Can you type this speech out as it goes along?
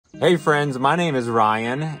Hey friends, my name is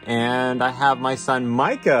Ryan and I have my son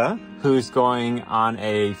Micah who's going on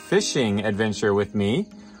a fishing adventure with me.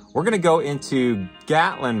 We're gonna go into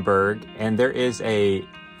Gatlinburg and there is a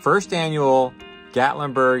first annual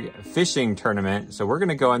Gatlinburg fishing tournament. So we're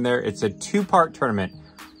gonna go in there. It's a two-part tournament.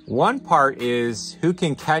 One part is who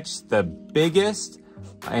can catch the biggest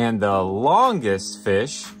and the longest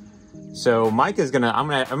fish. So Micah's I'm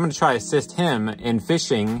gonna try to assist him in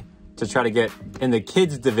fishing to try to get in the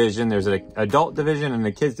kids division. There's an adult division and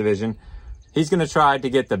the kids division. He's gonna try to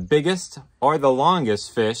get the biggest or the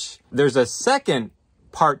longest fish. There's a second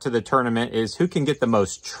part to the tournament is who can get the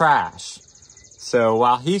most trash. So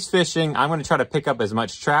while he's fishing, I'm gonna try to pick up as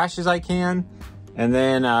much trash as I can. And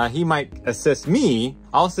then he might assist me.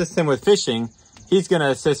 I'll assist him with fishing. He's gonna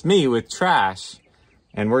assist me with trash.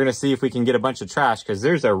 And we're gonna see if we can get a bunch of trash because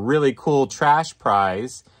there's a really cool trash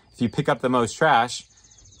prize. If you pick up the most trash,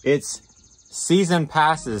 it's season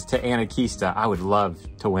passes to Anakista. I would love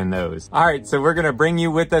to win those. All right, so we're gonna bring you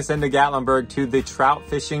with us into Gatlinburg to the trout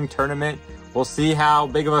fishing tournament. We'll see how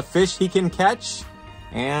big of a fish he can catch,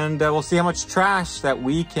 and we'll see how much trash that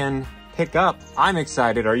we can pick up. I'm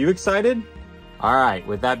excited. Are you excited? All right,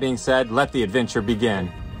 with that being said, let the adventure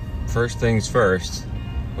begin. First things first,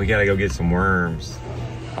 we gotta go get some worms.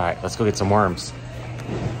 All right, let's go get some worms.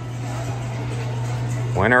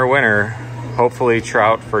 Winner, winner. Hopefully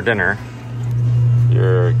trout for dinner.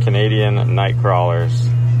 Your Canadian night crawlers.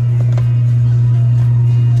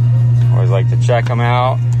 Always like to check them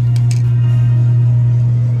out.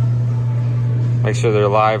 Make sure they're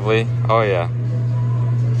lively. Oh yeah.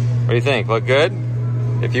 What do you think? Look good?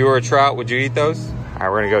 If you were a trout, would you eat those? All right,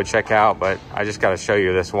 we're gonna go check out, but I just gotta show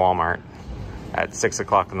you this Walmart at 6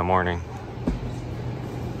 o'clock in the morning.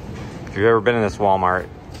 If you've ever been in this Walmart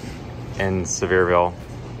in Sevierville,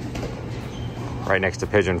 right next to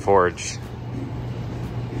Pigeon Forge,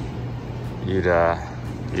 you'd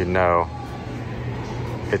know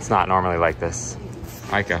it's not normally like this.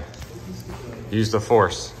 Micah, use the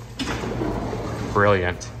force.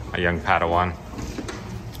 Brilliant, my young Padawan.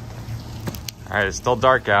 All right, it's still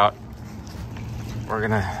dark out. We're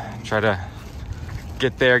gonna try to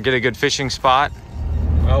get there, get a good fishing spot.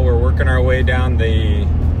 Well, we're working our way down the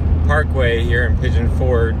Parkway here in Pigeon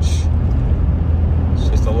Forge.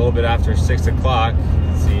 Just a little bit after 6 o'clock. You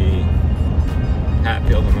can see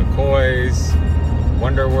Hatfield and McCoy's,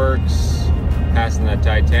 Wonderworks, passing the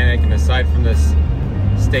Titanic, and aside from this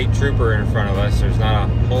state trooper in front of us, there's not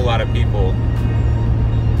a whole lot of people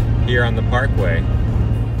here on the Parkway.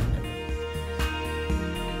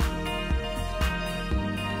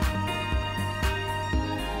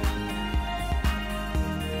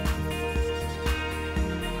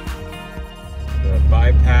 The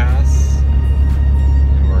bypass.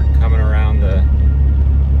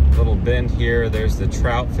 Bend here. There's the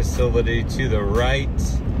trout facility to the right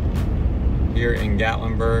here in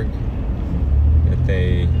Gatlinburg that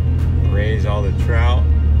they raise all the trout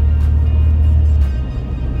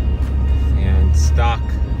and stock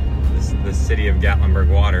the city of Gatlinburg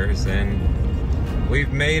waters. And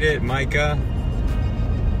we've made it, Micah.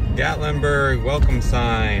 Gatlinburg welcome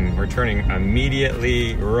sign. We're turning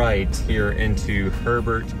immediately right here into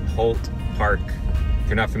Herbert Holt Park.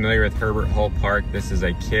 If you're not familiar with Herbert Holt Park, this is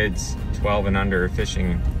a kids 12 and under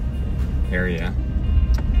fishing area.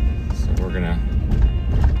 So we're gonna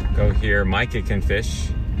go here. Micah can fish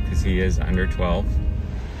because he is under 12.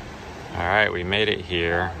 All right, we made it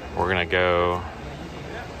here. We're gonna go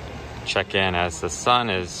check in as the sun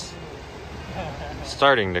is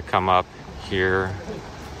starting to come up here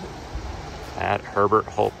at Herbert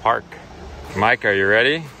Holt Park. Micah, are you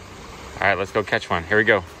ready? All right, let's go catch one. Here we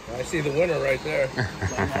go. I see the winner right there.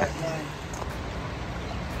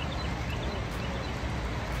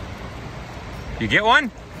 You get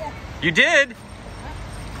one? Yeah. You did?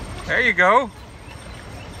 There you go.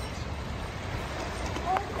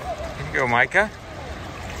 Here you go, Micah.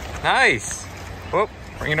 Nice. Whoop,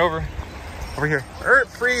 bring it over here.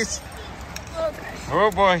 Freeze.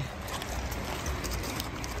 Oh boy.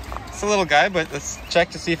 It's a little guy, but let's check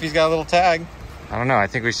to see if he's got a little tag. I don't know. I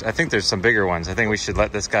think there's some bigger ones. I think we should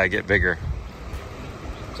let this guy get bigger.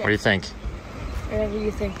 Check. What do you think? Whatever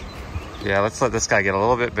you think. Yeah, let's let this guy get a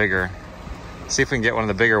little bit bigger. See if we can get one of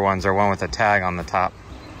the bigger ones or one with a tag on the top.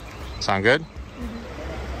 Sound good?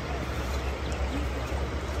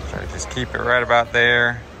 So just keep it right about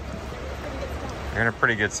there. You're in a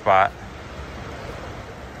pretty good spot.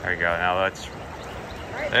 There you go. Now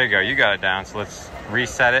there you go. You got it down. So let's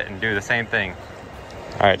reset it and do the same thing.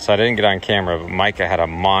 All right, so I didn't get on camera, but Micah had a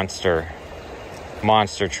monster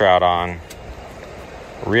trout on.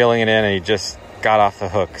 Reeling it in, and he just got off the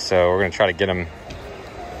hook. So we're gonna try to get him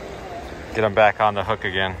get them back on the hook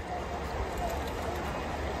again.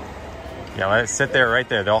 Yeah, let it sit there right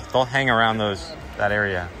there. They'll hang around that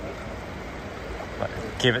area.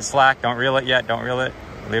 Give it slack. Don't reel it yet. Don't reel it.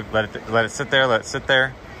 Let it sit there. Let it sit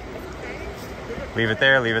there. Leave it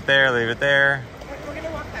there. Leave it there. Leave it there.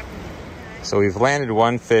 So we've landed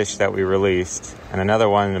one fish that we released and another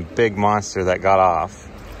one, a big monster that got off.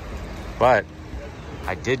 But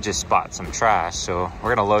I did just spot some trash, so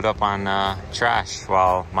we're gonna load up on trash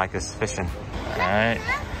while Micah's fishing. All right.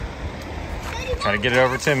 Try to get it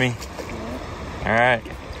over to me. All right.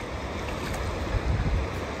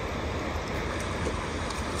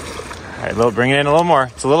 All right, bring it in a little more.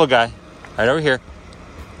 It's a little guy. Right over here.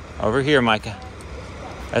 Over here, Micah.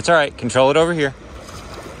 That's all right. Control it over here.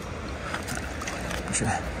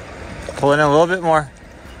 Pull it in a little bit more.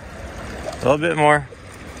 A little bit more.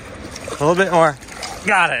 A little bit more.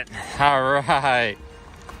 Got it. All right.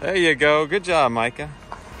 There you go. Good job, Micah.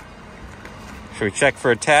 Should we check for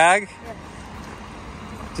a tag? Yeah.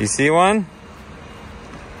 Do you see one?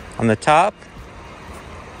 On the top?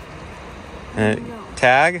 No.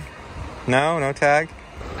 Tag? No, no tag.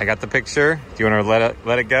 I got the picture. Do you want to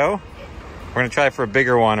let it go? We're gonna try for a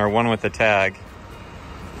bigger one or one with a tag.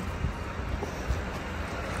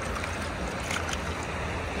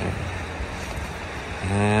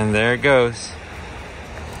 And there it goes.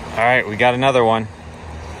 All right, we got another one.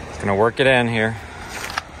 It's gonna work it in here.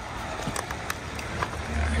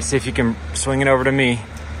 All right, see if you can swing it over to me.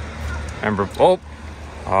 Remember,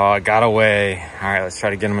 oh, it got away. All right, let's try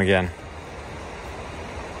to get him again.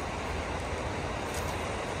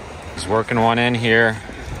 He's working one in here.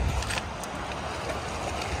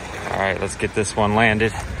 All right, let's get this one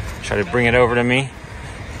landed. Try to bring it over to me.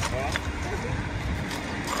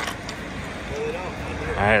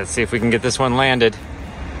 All right, let's see if we can get this one landed.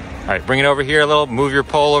 All right, bring it over here a little. Move your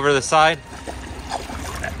pole over to the side.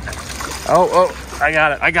 Oh, I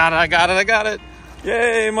got it. I got it.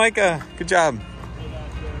 Yay, Micah. Good job.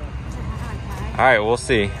 All right, we'll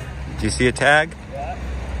see. Do you see a tag?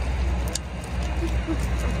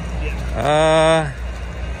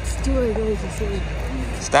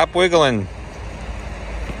 Stop wiggling.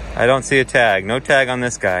 I don't see a tag. No tag on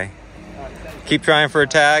this guy. Keep trying for a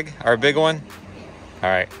tag, our big one. All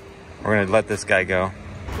right, we're gonna let this guy go.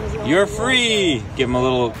 You're free. Give him a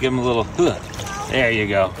little hook. There you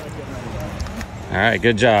go. All right,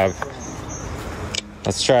 good job.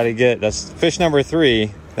 Let's try to get, that's fish number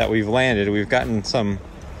 3 that we've landed. We've gotten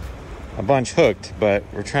a bunch hooked, but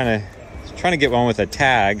we're trying to get one with a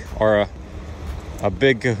tag or a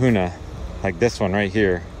big kahuna, like this one right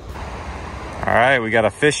here. All right, we got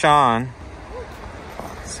a fish on.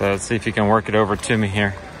 So let's see if you can work it over to me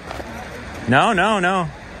here. No.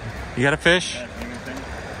 You got a fish?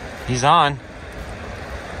 He's on.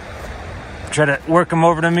 Try to work him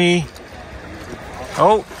over to me.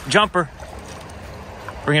 Oh, jumper.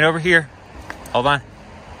 Bring it over here. Hold on.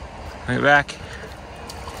 Bring it back.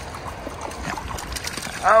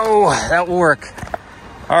 Oh, that will work.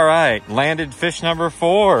 All right, landed fish number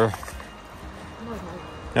 4.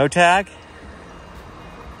 No tag?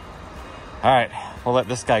 All right, we'll let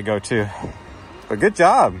this guy go too. But good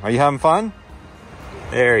job. Are you having fun?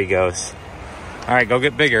 There he goes. All right, go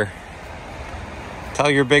get bigger. Tell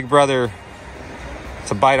your big brother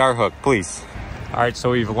to bite our hook, please. All right,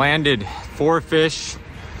 so we've landed 4 fish,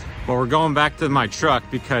 but we're going back to my truck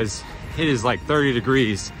because it is like 30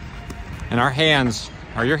 degrees and our hands,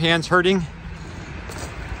 are your hands hurting?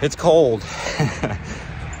 It's cold.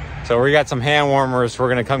 So we got some hand warmers we're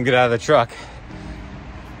gonna come get out of the truck.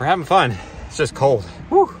 We're having fun. It's just cold.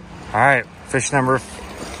 Woo. All right, fish number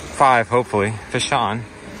 5, hopefully. Fish on.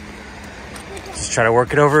 Just try to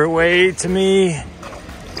work it over way to me.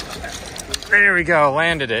 There we go,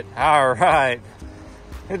 landed it. All right.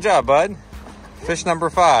 Good job, bud. Fish number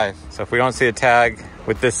 5. So if we don't see a tag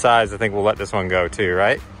with this size, I think we'll let this one go too,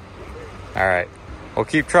 right? All right, we'll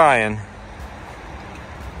keep trying.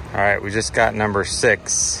 All right, we just got number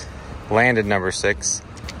 6. Landed number 6.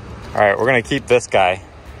 All right, we're gonna keep this guy.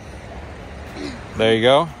 There you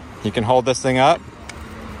go. You can hold this thing up.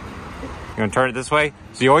 You're gonna turn it this way.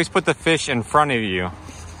 So you always put the fish in front of you,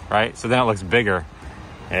 right? So then it looks bigger.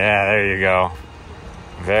 Yeah, there you go.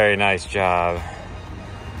 Very nice job.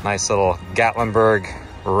 Nice little Gatlinburg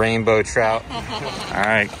rainbow trout. All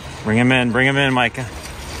right, bring him in, Micah.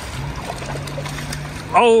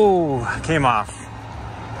 Oh, came off.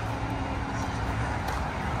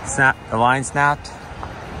 Snap, the line snapped.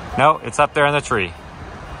 No, it's up there in the tree.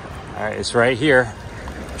 All right, it's right here.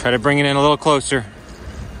 Try to bring it in a little closer.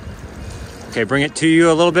 Okay, bring it to you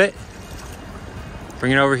a little bit.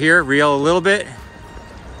 Bring it over here, reel a little bit.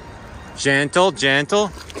 Gentle,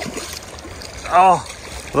 gentle. Oh,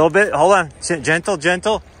 a little bit. Hold on. Gentle,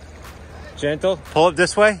 gentle. Gentle. Pull it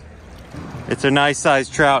this way. It's a nice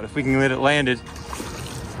sized trout if we can get it landed.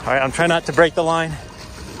 All right, I'm trying not to break the line.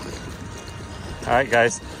 All right,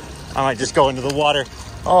 guys. I might just go into the water.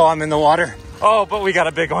 Oh, I'm in the water. Oh, but we got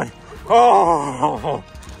a big one. Oh,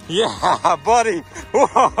 yeah, buddy.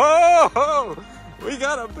 Whoa, we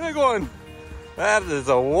got a big one. That is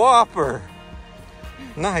a whopper.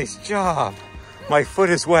 Nice job. My foot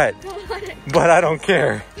is wet, but I don't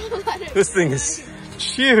care. This thing is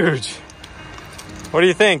huge. What do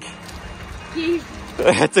you think? Keep.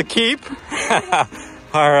 It's a keep?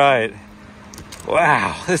 All right.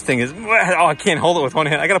 Wow, this thing is, oh, I can't hold it with one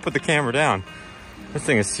hand. I gotta put the camera down. This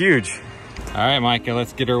thing is huge. All right, Micah,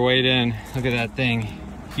 let's get her weighed in. Look at that thing,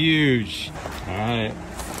 huge. All right,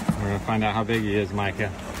 we're gonna find out how big he is, Micah.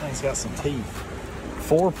 Thing's got some teeth.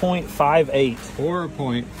 4.58.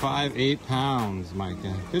 4.58 pounds,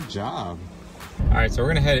 Micah. Good job. All right, so we're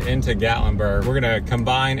gonna head into Gatlinburg. We're gonna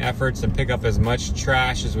combine efforts and pick up as much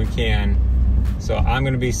trash as we can. So I'm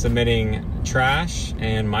gonna be submitting trash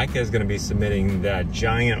and Micah is gonna be submitting that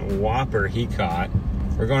giant whopper he caught.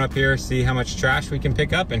 We're going up here, see how much trash we can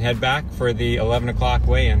pick up and head back for the 11 o'clock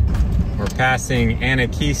weigh-in. We're passing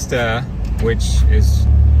Anakista, which is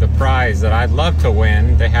the prize that I'd love to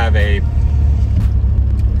win. They have a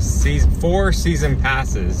 4 season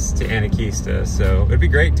passes to Anakista, so it'd be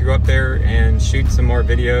great to go up there and shoot some more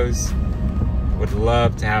videos. Would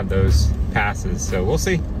love to have those passes, so we'll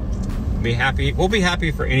see. Be happy. We'll be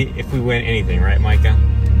happy for if we win anything, right, Micah?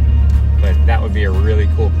 But that would be a really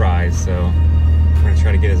cool prize, so we're gonna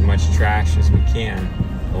try to get as much trash as we can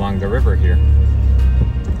along the river here.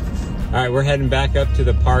 All right, we're heading back up to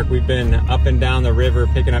the park. We've been up and down the river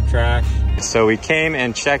picking up trash. So we came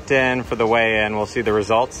and checked in for the weigh-in. We'll see the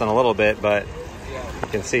results in a little bit, but you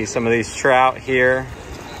can see some of these trout here.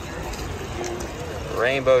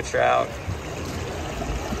 Rainbow trout.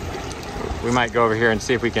 We might go over here and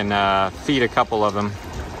see if we can feed a couple of them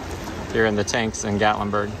here in the tanks in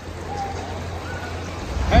Gatlinburg.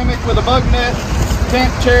 Hammock with a bug net,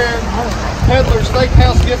 camp chair, Peddler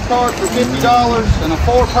Steakhouse gift card for $50, and a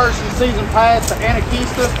 4-person season pass to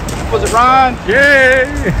Anakista. Was it Ryan? Yay!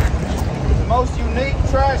 The most unique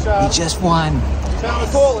trash item. He just won. It's on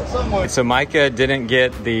the toilet somewhere. So Micah didn't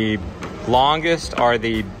get the longest or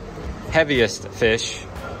the heaviest fish,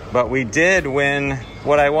 but we did win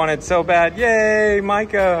what I wanted so bad. Yay,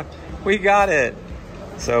 Micah, we got it.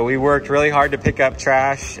 So we worked really hard to pick up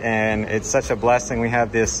trash, and it's such a blessing. We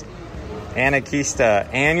have this Anakista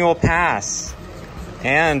annual pass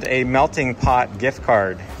and a melting pot gift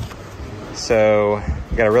card. So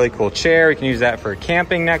we got a really cool chair. We can use that for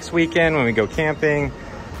camping next weekend when we go camping,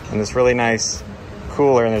 and this really nice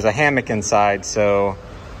cooler, and there's a hammock inside. So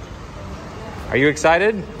are you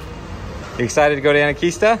excited? You excited to go to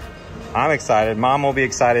Anakista? I'm excited. Mom will be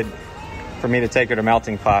excited for me to take her to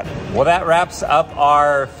Melting Pot. Well, that wraps up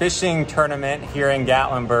our fishing tournament here in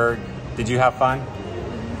Gatlinburg. Did you have fun?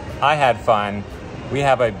 I had fun. We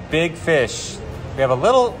have a big fish. We have a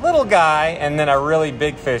little guy and then a really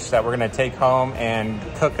big fish that we're gonna take home and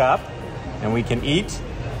cook up and we can eat.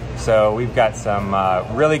 So we've got some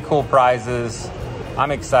really cool prizes.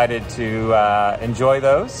 I'm excited to enjoy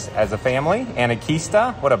those as a family.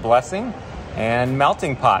 Anakista, what a blessing. And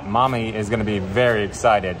Melting Pot, Mommy is gonna be very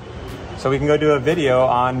excited. So we can go do a video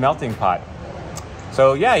on Melting Pot.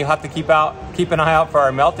 So yeah, you'll have to keep an eye out for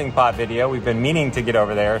our Melting Pot video. We've been meaning to get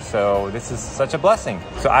over there, so this is such a blessing.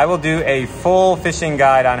 So I will do a full fishing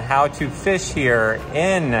guide on how to fish here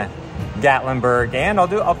in Gatlinburg, and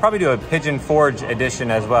I'll probably do a Pigeon Forge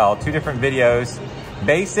edition as well. 2 different videos.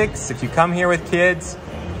 Basics, if you come here with kids,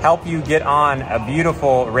 help you get on a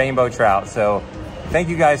beautiful rainbow trout. So thank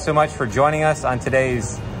you guys so much for joining us on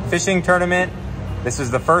today's fishing tournament. This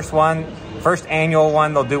is the first annual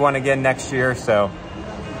one. They'll do one again next year. So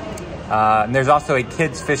and there's also a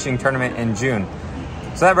kids fishing tournament in June.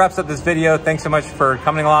 So that wraps up this video. Thanks so much for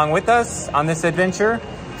coming along with us on this adventure.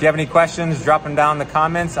 If you have any questions, drop them down in the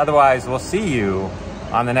comments. Otherwise, we'll see you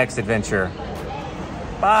on the next adventure.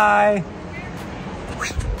 Bye.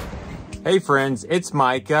 Hey friends, it's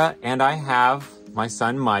Micah, and I have my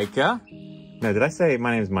son Micah. No, did I say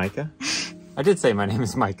my name is Micah? I did say my name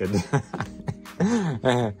is Micah.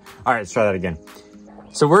 All right, let's try that again.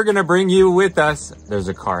 So we're gonna bring you with us. There's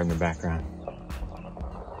a car in the background.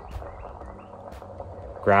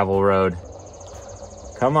 Gravel road.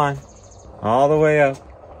 Come on, all the way up.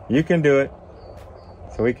 You can do it,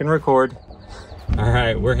 so we can record. All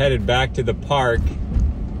right, we're headed back to the park.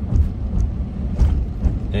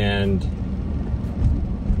 And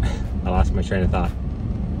I lost my train of thought.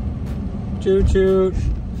 Choo choo,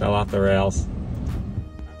 fell off the rails.